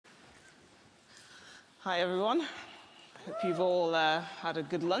Hi, everyone. Hope you've all had a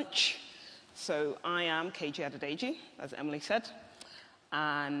good lunch. So I am Keji Adedeji, as Emily said,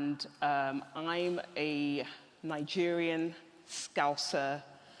 and I'm a Nigerian Scouser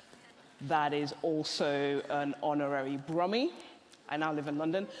that is also an honorary Brummie. I now live in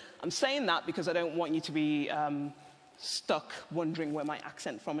London. I'm saying that because I don't want you to be stuck wondering where my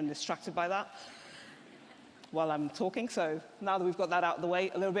accent's from and distracted by that while I'm talking. So now that we've got that out of the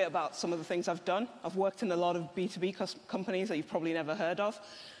way, a little bit about some of the things I've done. I've worked in a lot of B2B companies that you've probably never heard of,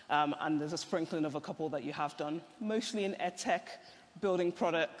 and there's a sprinkling of a couple that you have done, mostly in edtech, building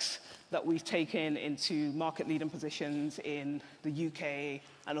products that we've taken into market-leading positions in the UK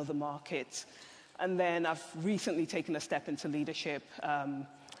and other markets. And then I've recently taken a step into leadership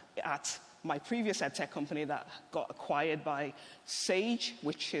at my previous edtech company that got acquired by Sage,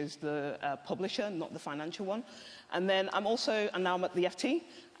 which is the publisher, not the financial one. And then and now I'm at the FT,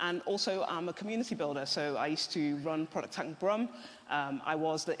 and also I'm a community builder. So I used to run Product Tank Brum. I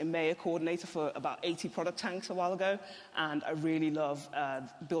was the EMEA coordinator for about 80 product tanks a while ago, and I really love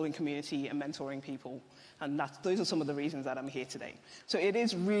building community and mentoring people. And those are some of the reasons that I'm here today. So it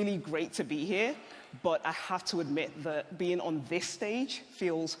is really great to be here, but I have to admit that being on this stage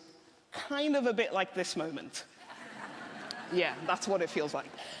feels kind of a bit like this moment. Yeah, that's what it feels like.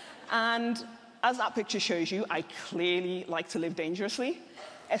 And as that picture shows you, I clearly like to live dangerously,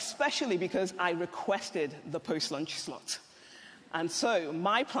 especially because I requested the post-lunch slot. And so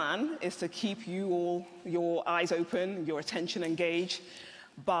my plan is to keep you all, your eyes open, your attention engaged,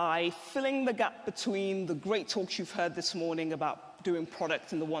 by filling the gap between the great talks you've heard this morning about doing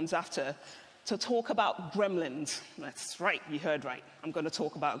product and the ones after, to talk about gremlins. That's right, you heard right. I'm going to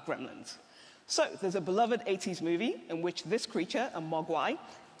talk about gremlins. So there's a beloved 80s movie in which this creature, a mogwai,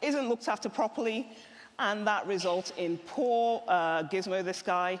 isn't looked after properly, and that results in poor Gizmo, this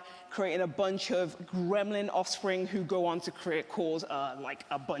guy, creating a bunch of gremlin offspring who go on to cause like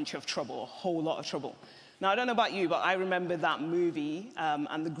a bunch of trouble, a whole lot of trouble. Now, I don't know about you, but I remember that movie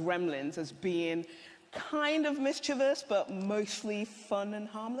and the gremlins as being kind of mischievous, but mostly fun and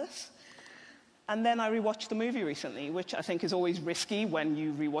harmless. And then I rewatched the movie recently, which I think is always risky when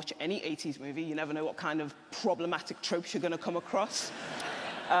you rewatch any 80s movie. You never know what kind of problematic tropes you're going to come across,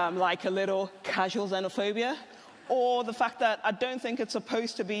 like a little casual xenophobia, or the fact that I don't think it's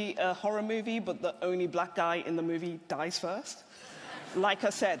supposed to be a horror movie, but the only black guy in the movie dies first. Like I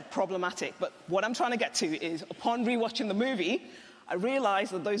said, problematic. But what I'm trying to get to is, upon rewatching the movie, I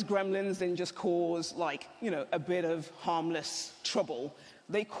realized that those gremlins didn't just cause, like, a bit of harmless trouble.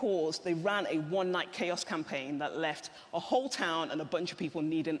 They ran a one-night chaos campaign that left a whole town and a bunch of people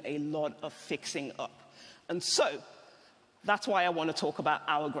needing a lot of fixing up. And so, that's why I want to talk about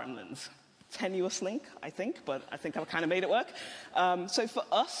our gremlins. Tenuous link, I think, but I think I've kind of made it work. So for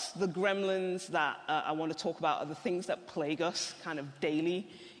us, the gremlins that I want to talk about are the things that plague us kind of daily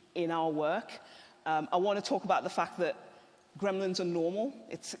in our work. I want to talk about the fact that gremlins are normal.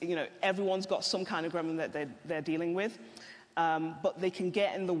 It's, everyone's got some kind of gremlin that they're dealing with. But they can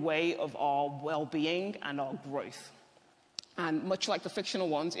get in the way of our well-being and our growth. And much like the fictional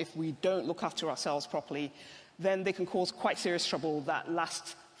ones, if we don't look after ourselves properly, then they can cause quite serious trouble that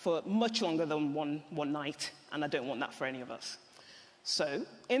lasts for much longer than one night, and I don't want that for any of us. So,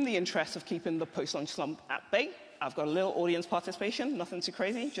 in the interest of keeping the post-lunch slump at bay, I've got a little audience participation, nothing too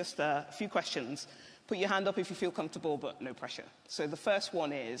crazy, just a few questions. Put your hand up if you feel comfortable, but no pressure. So the first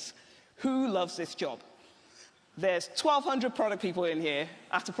one is, who loves this job? There's 1,200 product people in here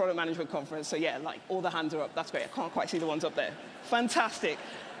at a product management conference, so yeah, like, all the hands are up. That's great. I can't quite see the ones up there. Fantastic.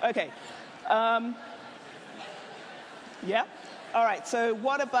 Okay. Yeah? All right, so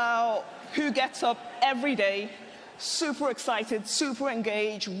what about who gets up every day, super excited, super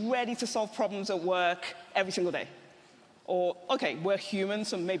engaged, ready to solve problems at work every single day? Or, okay, we're humans,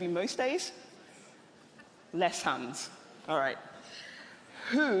 so maybe most days? Less hands. All right.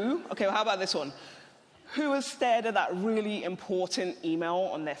 Okay, well, how about this one? Who has stared at that really important email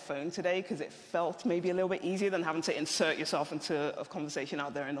on their phone today because it felt maybe a little bit easier than having to insert yourself into a conversation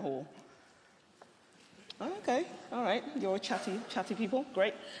out there in the hall? Okay, all right, you're chatty people,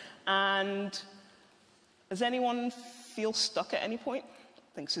 great. And does anyone feel stuck at any point?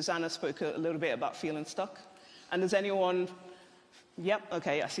 I think Susanna spoke a little bit about feeling stuck. And does anyone, yep,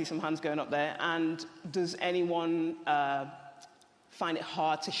 okay, I see some hands going up there. And does anyone find it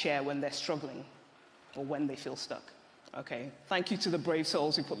hard to share when they're struggling or when they feel stuck? Okay, thank you to the brave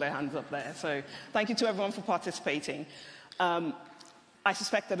souls who put their hands up there. So thank you to everyone for participating. I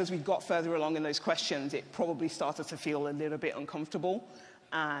suspect that as we got further along in those questions, it probably started to feel a little bit uncomfortable.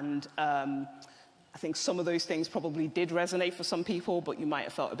 And I think some of those things probably did resonate for some people, but you might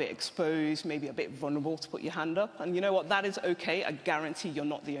have felt a bit exposed, maybe a bit vulnerable to put your hand up. And you know what? That is okay. I guarantee you're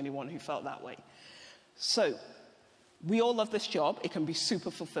not the only one who felt that way. So we all love this job. It can be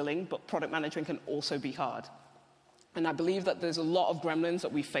super fulfilling, but product management can also be hard. And I believe that there's a lot of gremlins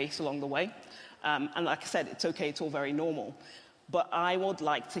that we face along the way. And like I said, it's okay. It's all very normal. But I would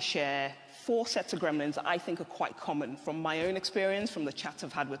like to share 4 sets of gremlins that I think are quite common from my own experience, from the chats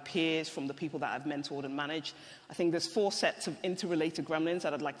I've had with peers, from the people that I've mentored and managed. I think there's 4 sets of interrelated gremlins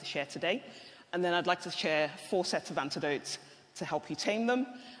that I'd like to share today. And then I'd like to share 4 sets of antidotes to help you tame them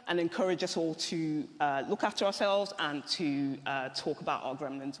and encourage us all to look after ourselves and to talk about our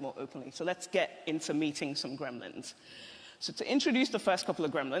gremlins more openly. So let's get into meeting some gremlins. So to introduce the first couple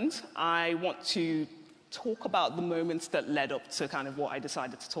of gremlins, I want to talk about the moments that led up to kind of what I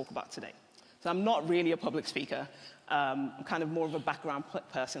decided to talk about today. So I'm not really a public speaker. I'm kind of more of a background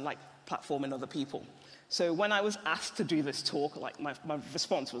person, like platforming other people. So when I was asked to do this talk, like my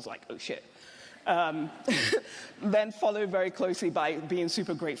response was like, oh shit. Then followed very closely by being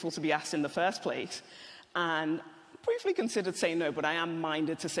super grateful to be asked in the first place. And briefly considered saying no, but I am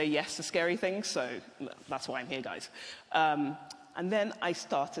minded to say yes to scary things, so that's why I'm here, guys. And then I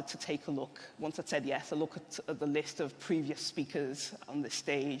started to take a look, once I said yes, a look at the list of previous speakers on this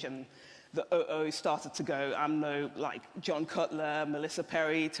stage, and the OO started to go. I'm no, like, John Cutler, Melissa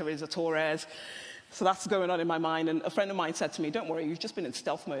Perry, Teresa Torres. So that's going on in my mind, and a friend of mine said to me, don't worry, you've just been in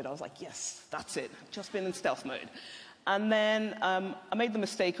stealth mode. I was like, yes, that's it, just been in stealth mode. And then I made the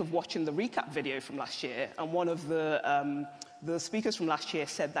mistake of watching the recap video from last year, and one of the speakers from last year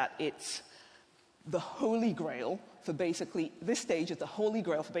said that it's the holy grail for basically, this stage is the holy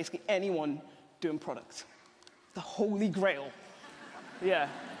grail for basically anyone doing product. The holy grail. Yeah.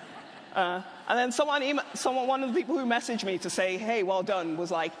 And then one of the people who messaged me to say, hey, well done,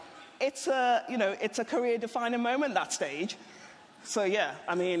 was like, it's a career-defining moment, that stage. So yeah,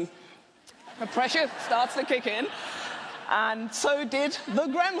 I mean, the pressure starts to kick in, and so did the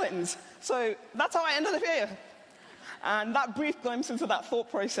gremlins. So that's how I ended up here. And that brief glimpse into that thought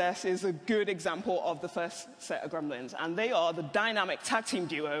process is a good example of the first set of gremlins. And they are the dynamic tag team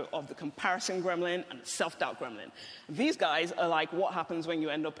duo of the comparison gremlin and the self-doubt gremlin. These guys are like what happens when you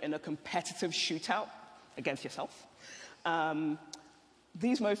end up in a competitive shootout against yourself.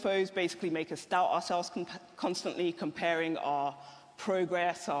 These mofos basically make us doubt ourselves constantly, comparing our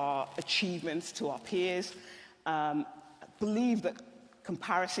progress, our achievements to our peers. Believe that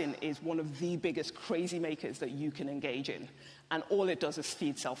comparison is one of the biggest crazy makers that you can engage in. And all it does is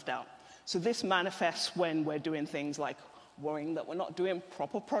feed self-doubt. So this manifests when we're doing things like worrying that we're not doing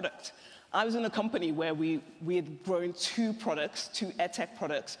proper product. I was in a company where we had grown 2 edtech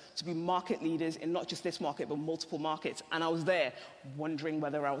products, to be market leaders in not just this market, but multiple markets. And I was there wondering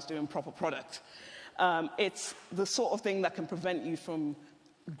whether I was doing proper product. It's the sort of thing that can prevent you from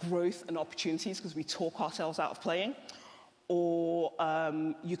growth and opportunities because we talk ourselves out of playing. Or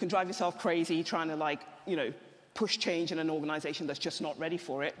you can drive yourself crazy trying to, push change in an organization that's just not ready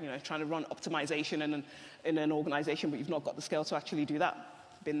for it. Trying to run optimization in an organization, but you've not got the scale to actually do that.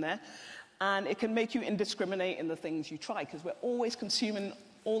 Been there. And it can make you indiscriminate in the things you try, because we're always consuming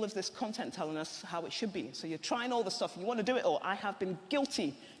all of this content telling us how it should be. So you're trying all the stuff, and you want to do it all. I have been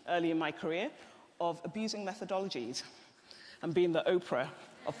guilty early in my career of abusing methodologies and being the Oprah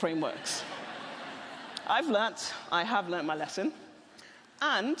of frameworks. I have learnt my lesson.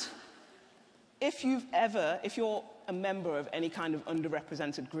 And if you're a member of any kind of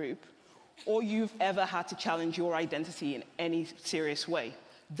underrepresented group, or you've ever had to challenge your identity in any serious way,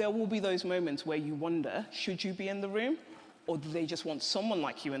 there will be those moments where you wonder, should you be in the room? Or do they just want someone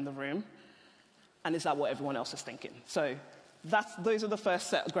like you in the room? And is that what everyone else is thinking? So those are the first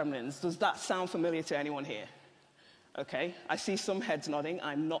set of gremlins. Does that sound familiar to anyone here? Okay, I see some heads nodding.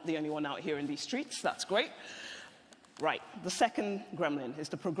 I'm not the only one out here in these streets. That's great. Right, the second gremlin is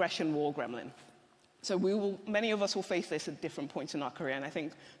the progression wall gremlin. So many of us will face this at different points in our career, and I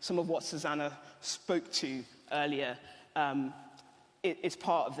think some of what Susanna spoke to earlier is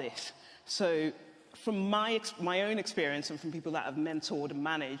part of this. So from my own experience and from people that I've mentored and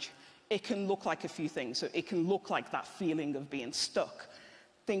managed, it can look like a few things. So it can look like that feeling of being stuck,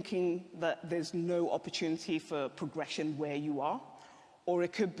 thinking that there's no opportunity for progression where you are. Or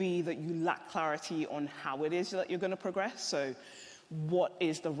it could be that you lack clarity on how it is that you're going to progress. So what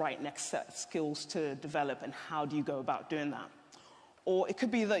is the right next set of skills to develop, and how do you go about doing that? Or it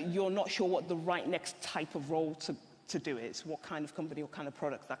could be that you're not sure what the right next type of role to do is, what kind of company, what kind of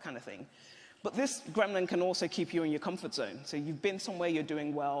product, that kind of thing. But this gremlin can also keep you in your comfort zone. So you've been somewhere, you're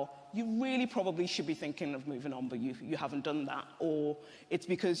doing well. You really probably should be thinking of moving on, but you haven't done that. Or it's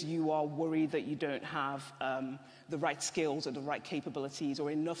because you are worried that you don't have the right skills or the right capabilities or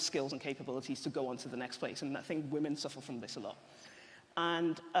enough skills and capabilities to go on to the next place. And I think women suffer from this a lot.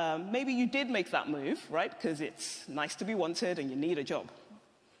 And maybe you did make that move, right? Because it's nice to be wanted and you need a job.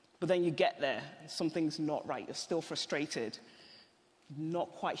 But then you get there, and something's not right. You're still frustrated.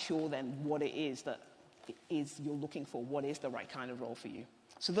 Not quite sure then what it is that you're looking for. What is the right kind of role for you?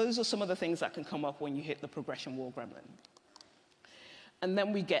 So those are some of the things that can come up when you hit the progression wall gremlin. And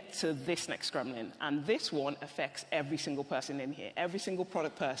then we get to this next gremlin. And this one affects every single person in here, every single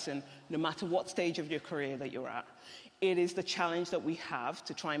product person, no matter what stage of your career that you're at. It is the challenge that we have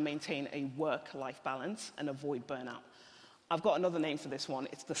to try and maintain a work-life balance and avoid burnout. I've got another name for this one.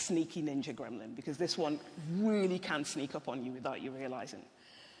 It's the sneaky ninja gremlin, because this one really can sneak up on you without you realizing.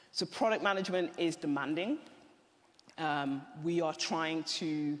 So product management is demanding. We're trying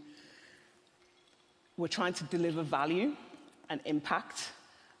to deliver value and impact,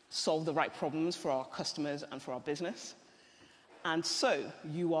 solve the right problems for our customers and for our business. And so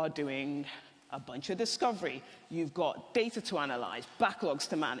you are doing a bunch of discovery. You've got data to analyze, backlogs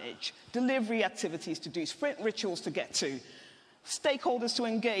to manage, delivery activities to do, sprint rituals to get to, stakeholders to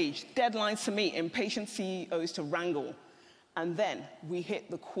engage, deadlines to meet, impatient CEOs to wrangle. And then we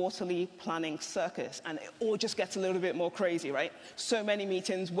hit the quarterly planning circus, and it all just gets a little bit more crazy, right? So many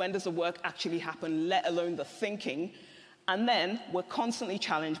meetings, when does the work actually happen, let alone the thinking? And then we're constantly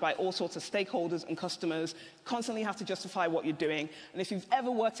challenged by all sorts of stakeholders and customers, constantly have to justify what you're doing. And if you've ever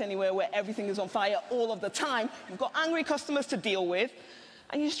worked anywhere where everything is on fire all of the time, you've got angry customers to deal with,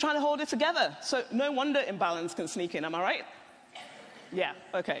 and you're just trying to hold it together. So no wonder imbalance can sneak in, am I right? Yeah,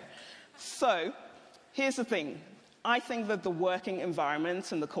 okay. So here's the thing. I think that the working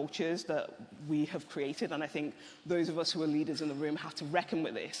environments and the cultures that we have created, and I think those of us who are leaders in the room have to reckon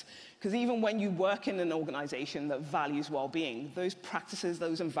with this, because even when you work in an organization that values well-being, those practices,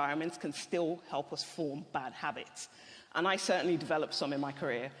 those environments can still help us form bad habits. And I certainly developed some in my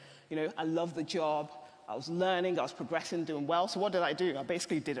career. You know, I loved the job, I was learning, I was progressing, doing well, so what did I do? I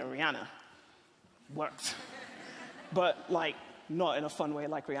basically did a Rihanna. Worked. But, like, not in a fun way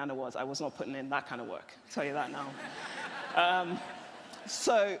like Rihanna was. I was not putting in that kind of work. I'll tell you that now.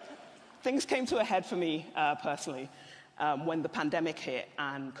 So things came to a head for me personally when the pandemic hit,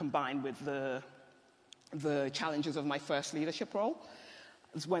 and combined with the challenges of my first leadership role,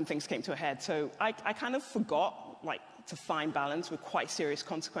 is when things came to a head. So I kind of forgot, like, to find balance with quite serious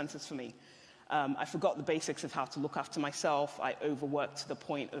consequences for me. I forgot the basics of how to look after myself. I overworked to the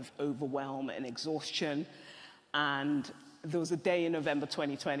point of overwhelm and exhaustion. And there was a day in November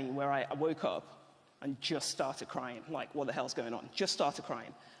 2020 where I woke up and just started crying. Like, what the hell's going on? Just started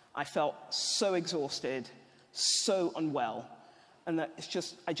crying. I felt so exhausted, so unwell. And that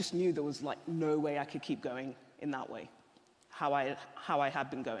I just knew there was, like, no way I could keep going in that way, how I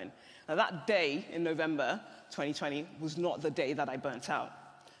had been going. Now, that day in November 2020 was not the day that I burnt out.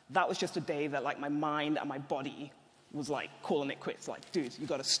 That was just a day that, like, my mind and my body was, like, calling it quits. Like, dude, you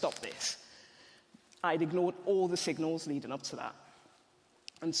got to stop this. I'd ignored all the signals leading up to that.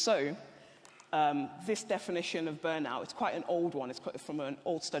 And so this definition of burnout, it's quite an old one. It's from an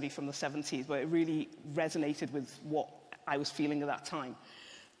old study from the 70s, but it really resonated with what I was feeling at that time.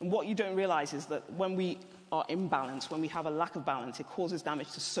 And what you don't realize is that when we are imbalanced, when we have a lack of balance, it causes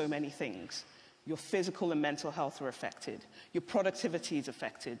damage to so many things. Your physical and mental health are affected. Your productivity is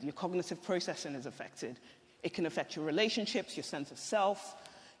affected. Your cognitive processing is affected. It can affect your relationships, your sense of self.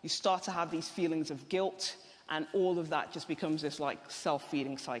 You start to have these feelings of guilt, and all of that just becomes this, like,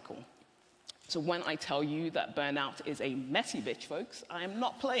 self-feeding cycle. So when I tell you that burnout is a messy bitch, folks, I am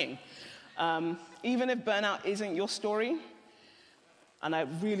not playing. Even if burnout isn't your story, and I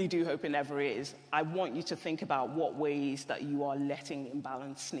really do hope it never is, I want you to think about what ways that you are letting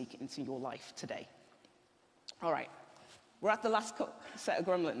imbalance sneak into your life today. All right, we're at the last set of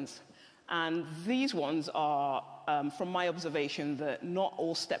gremlins. And these ones are, from my observation, that not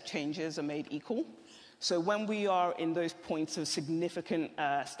all step changes are made equal. So when we are in those points of significant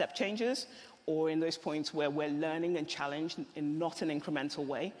step changes, or in those points where we're learning and challenged in not an incremental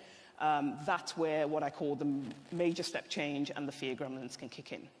way, that's where what I call the major step change and the fear gremlins can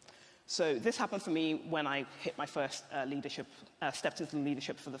kick in. So this happened for me when I hit my first stepped into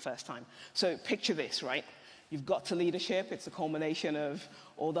leadership for the first time. So picture this, right? You've got to leadership. It's a culmination of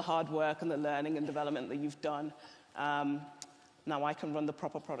all the hard work and the learning and development that you've done. Now I can run the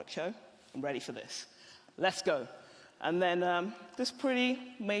proper product show. I'm ready for this. Let's go. And then this pretty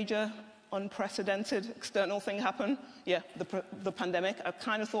major unprecedented external thing happen? Yeah, the pandemic. I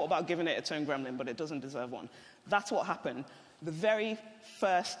kind of thought about giving it its own gremlin, but it doesn't deserve one. That's what happened. The very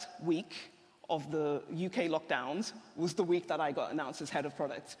first week of the UK lockdowns was the week that I got announced as head of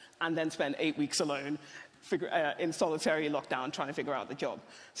product, and then spent 8 weeks alone in solitary lockdown trying to figure out the job.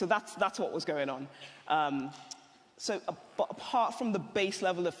 So that's what was going on. But apart from the base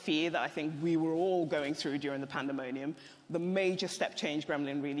level of fear that I think we were all going through during the pandemonium, the major step change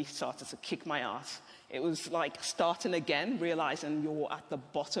gremlin really started to kick my ass. It was like starting again, realizing you're at the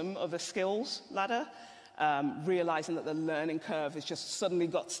bottom of a skills ladder, realizing that the learning curve has just suddenly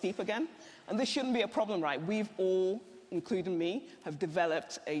got steep again. And this shouldn't be a problem, right? We've all, including me, have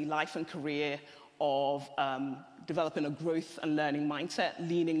developed a life and career of developing a growth and learning mindset,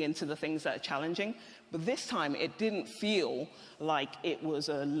 leaning into the things that are challenging. But this time, it didn't feel like it was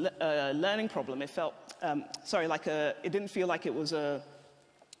a learning problem. It felt, it didn't feel like it was a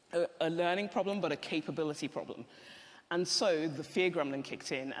learning problem, but a capability problem. And so the fear gremlin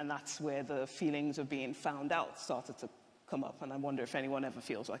kicked in, and that's where the feelings of being found out started to come up. And I wonder if anyone ever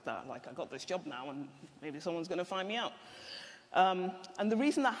feels like that, like I got this job now, and maybe someone's going to find me out. And the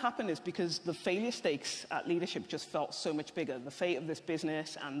reason that happened is because the failure stakes at leadership just felt so much bigger. The fate of this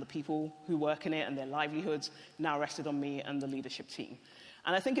business and the people who work in it and their livelihoods now rested on me and the leadership team.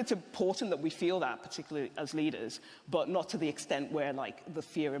 And I think it's important that we feel that, particularly as leaders, but not to the extent where the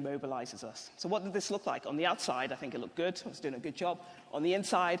fear immobilizes us. So what did this look like? On the outside, I think it looked good. I was doing a good job. On the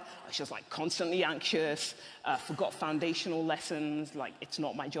inside, I was just constantly anxious, forgot foundational lessons, it's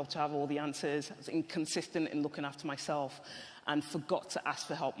not my job to have all the answers. I was inconsistent in looking after myself, and forgot to ask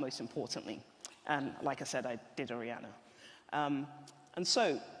for help, most importantly. And like I said, I did a Rihanna. And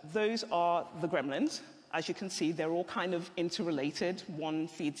so those are the gremlins. As you can see, they're all kind of interrelated. One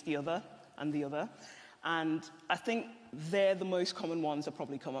feeds the other and the other. And I think they're the most common ones that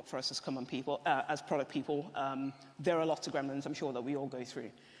probably come up for us as common people, as product people. There are lots of gremlins, I'm sure, that we all go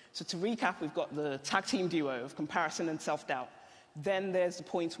through. So to recap, we've got the tag team duo of comparison and self-doubt. Then there's the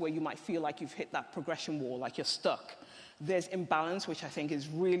points where you might feel like you've hit that progression wall, like you're stuck. There's imbalance, which I think is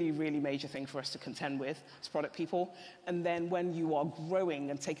really, really major thing for us to contend with as product people. And then when you are growing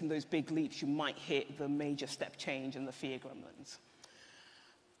and taking those big leaps, you might hit the major step change and the fear gremlins.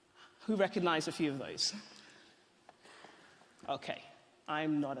 Who recognize a few of those? Okay,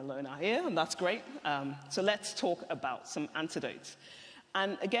 I'm not alone out here, and that's great. So let's talk about some antidotes.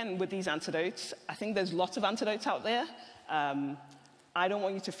 And again, with these antidotes, I think there's lots of antidotes out there. I don't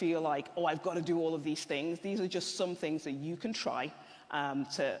want you to feel like, oh, I've got to do all of these things. These are just some things that you can try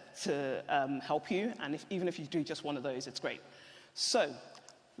to help you. And even if you do just one of those, it's great. So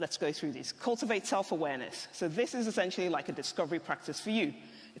let's go through these. Cultivate self-awareness. So this is essentially like a discovery practice for you.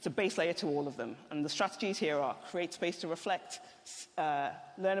 It's a base layer to all of them. And the strategies here are create space to reflect,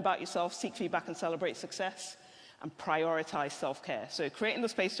 learn about yourself, seek feedback and celebrate success, and prioritize self-care. So creating the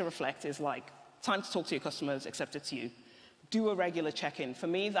space to reflect is like time to talk to your customers, except it's you. Do a regular check-in. For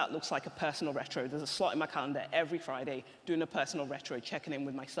me, that looks like a personal retro. There's a slot in my calendar every Friday doing a personal retro, checking in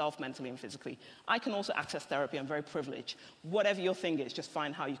with myself mentally and physically. I can also access therapy. I'm very privileged. Whatever your thing is, just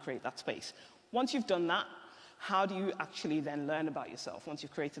find how you create that space. Once you've done that, how do you actually then learn about yourself once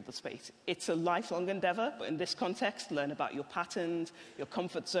you've created the space? It's a lifelong endeavor, but in this context, learn about your patterns, your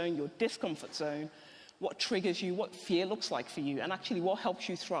comfort zone, your discomfort zone, what triggers you, what fear looks like for you, and actually what helps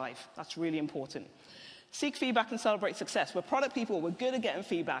you thrive. That's really important. Seek feedback and celebrate success. We're product people, we're good at getting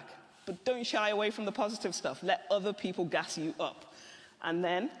feedback, but don't shy away from the positive stuff. Let other people gas you up. And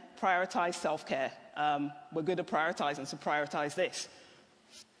then prioritize self-care. We're good at prioritizing, so prioritize this.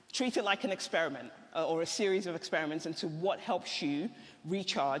 Treat it like an experiment or a series of experiments into what helps you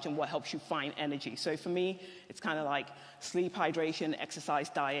recharge and what helps you find energy. So for me, it's kind of like sleep, hydration, exercise,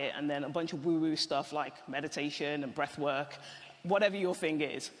 diet, and then a bunch of woo-woo stuff like meditation and breath work. Whatever your thing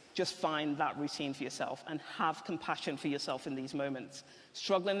is, just find that routine for yourself and have compassion for yourself in these moments.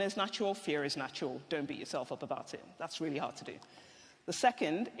 Struggling is natural, fear is natural. Don't beat yourself up about it. That's really hard to do. The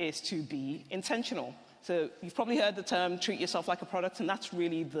second is to be intentional. So you've probably heard the term treat yourself like a product, and that's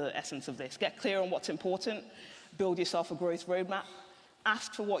really the essence of this. Get clear on what's important, build yourself a growth roadmap,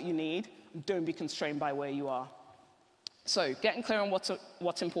 ask for what you need, and don't be constrained by where you are. So getting clear on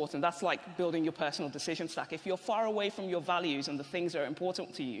what's important, that's like building your personal decision stack. If you're far away from your values and the things that are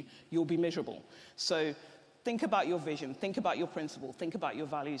important to you, you'll be miserable. So think about your vision, think about your principle, think about your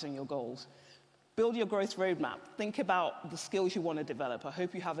values and your goals. Build your growth roadmap. Think about the skills you want to develop. I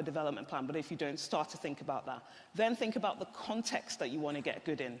hope you have a development plan, but if you don't, start to think about that. Then think about the context that you want to get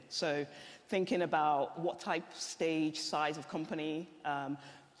good in. So thinking about what type, stage, size of company,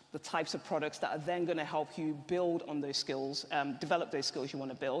 the types of products that are then going to help you build on those skills, develop those skills you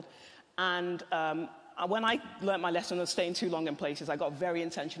want to build, And when I learned my lesson of staying too long in places, I got very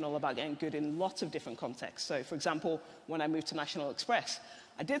intentional about getting good in lots of different contexts. So, for example, when I moved to National Express,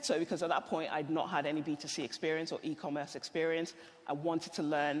 I did so because at that point I'd not had any B2C experience or e-commerce experience. I wanted to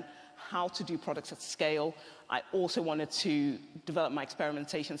learn how to do products at scale. I also wanted to develop my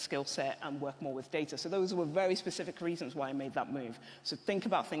experimentation skill set and work more with data. So those were very specific reasons why I made that move. So think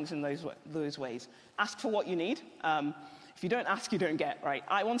about things in those ways. Ask for what you need. If you don't ask, you don't get, right?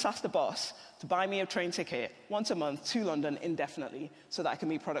 I once asked a boss to buy me a train ticket once a month to London indefinitely so that I can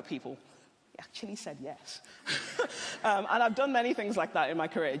meet product people. He actually said yes. And I've done many things like that in my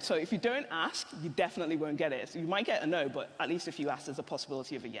career. So if you don't ask, you definitely won't get it. So you might get a no, but at least if you ask, there's a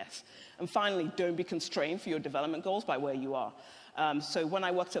possibility of a yes. And finally, don't be constrained for your development goals by where you are. So when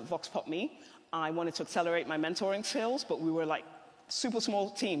I worked at Vox Pop Me, I wanted to accelerate my mentoring skills, but we were like super small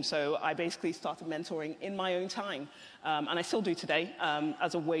team, so I basically started mentoring in my own time. And I still do today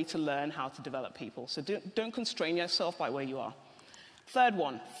as a way to learn how to develop people. So don't constrain yourself by where you are. Third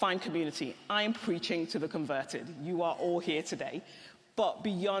one, find community. I am preaching to the converted. You are all here today. But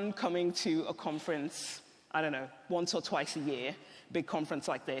beyond coming to a conference, I don't know, once or twice a year, big conference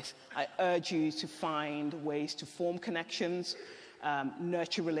like this, I urge you to find ways to form connections,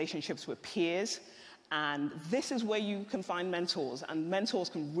 nurture relationships with peers. And this is where you can find mentors, and mentors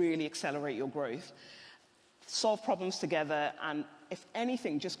can really accelerate your growth. Solve problems together, and if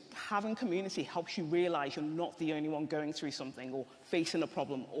anything, just having community helps you realize you're not the only one going through something or facing a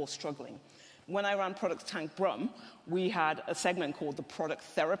problem or struggling. When I ran Product Tank Brum, we had a segment called the Product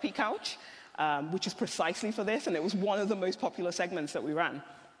Therapy Couch, which is precisely for this, and it was one of the most popular segments that we ran.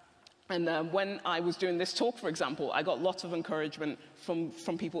 And when I was doing this talk, for example, I got lots of encouragement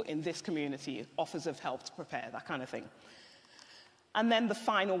from people in this community, offers of help to prepare, that kind of thing. And then the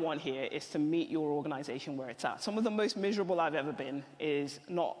final one here is to meet your organization where it's at. Some of the most miserable I've ever been is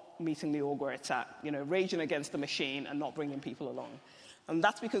not meeting the org where it's at, raging against the machine and not bringing people along. And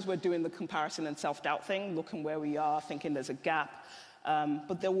that's because we're doing the comparison and self-doubt thing, looking where we are, thinking there's a gap.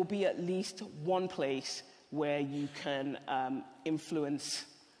 But there will be at least one place where you can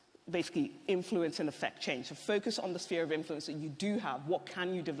basically influence and affect change. So focus on the sphere of influence that you do have. What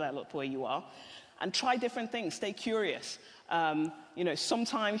can you develop where you are? And try different things. Stay curious.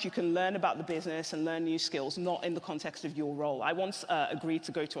 Sometimes you can learn about the business and learn new skills, not in the context of your role. I once agreed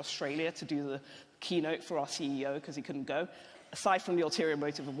to go to Australia to do the keynote for our CEO because he couldn't go. Aside from the ulterior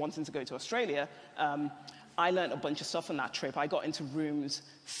motive of wanting to go to Australia, I learned a bunch of stuff on that trip. I got into rooms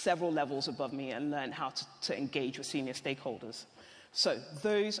several levels above me and learned how to engage with senior stakeholders. So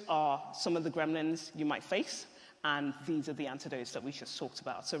those are some of the gremlins you might face, and these are the antidotes that we just talked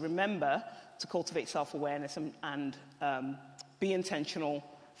about. So remember to cultivate self-awareness and be intentional,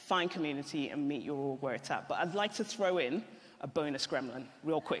 find community, and meet your org where it's at. But I'd like to throw in a bonus gremlin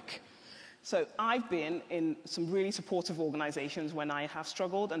real quick. So I've been in some really supportive organizations when I have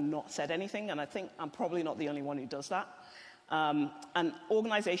struggled and not said anything, and I think I'm probably not the only one who does that. And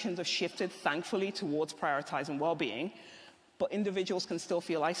organizations have shifted, thankfully, towards prioritizing well-being, but individuals can still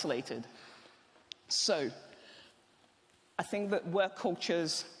feel isolated. So I think that work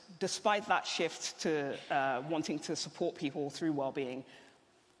cultures, despite that shift to wanting to support people through well-being,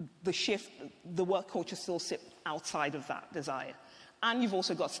 the work culture still sits outside of that desire. And you've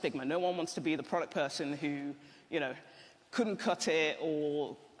also got stigma. No one wants to be the product person who, couldn't cut it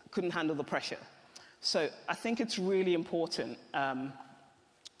or couldn't handle the pressure. So I think it's really important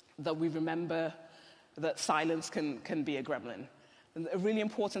that we remember that silence can be a gremlin. And a really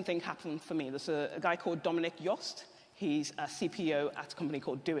important thing happened for me. There's a guy called Dominic Yost. He's a CPO at a company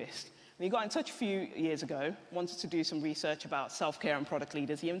called Doist. And he got in touch a few years ago, wanted to do some research about self-care and product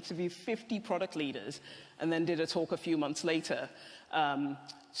leaders. He interviewed 50 product leaders and then did a talk a few months later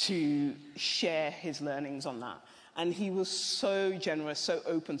to share his learnings on that. And he was so generous, so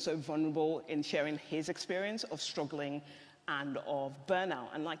open, so vulnerable in sharing his experience of struggling and of burnout.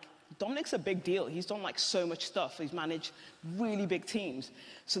 And Dominic's a big deal. He's done so much stuff. He's managed really big teams.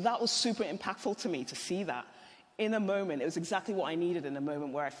 So that was super impactful to me to see that. In a moment, it was exactly what I needed in a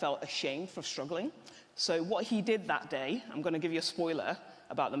moment where I felt ashamed for struggling. So what he did that day, I'm going to give you a spoiler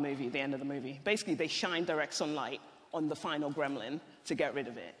about the movie, the end of the movie. Basically, they shined direct sunlight on the final gremlin to get rid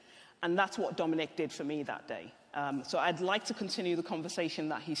of it. And that's what Dominic did for me that day. So I'd like to continue the conversation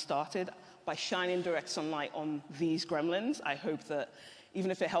that he started by shining direct sunlight on these gremlins. I hope that even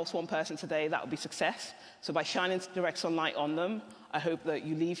if it helps one person today, that would be success. So by shining direct sunlight on them, I hope that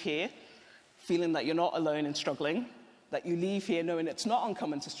you leave here feeling that you're not alone in struggling, that you leave here knowing it's not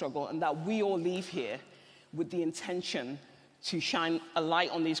uncommon to struggle, and that we all leave here with the intention to shine a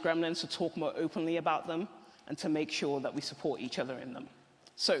light on these gremlins, to talk more openly about them, and to make sure that we support each other in them.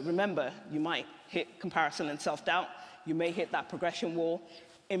 So remember, you might hit comparison and self-doubt. You may hit that progression wall.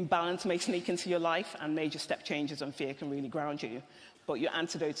 Imbalance may sneak into your life, and major step changes and fear can really ground you. But your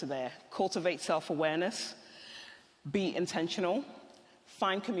antidotes are there. Cultivate self-awareness. Be intentional.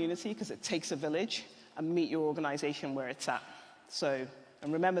 Find community, because it takes a village, and meet your organization where it's at. So,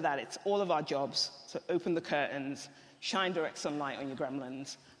 and remember that it's all of our jobs to open the curtains, shine direct sunlight on your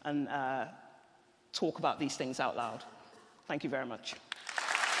gremlins, and talk about these things out loud. Thank you very much.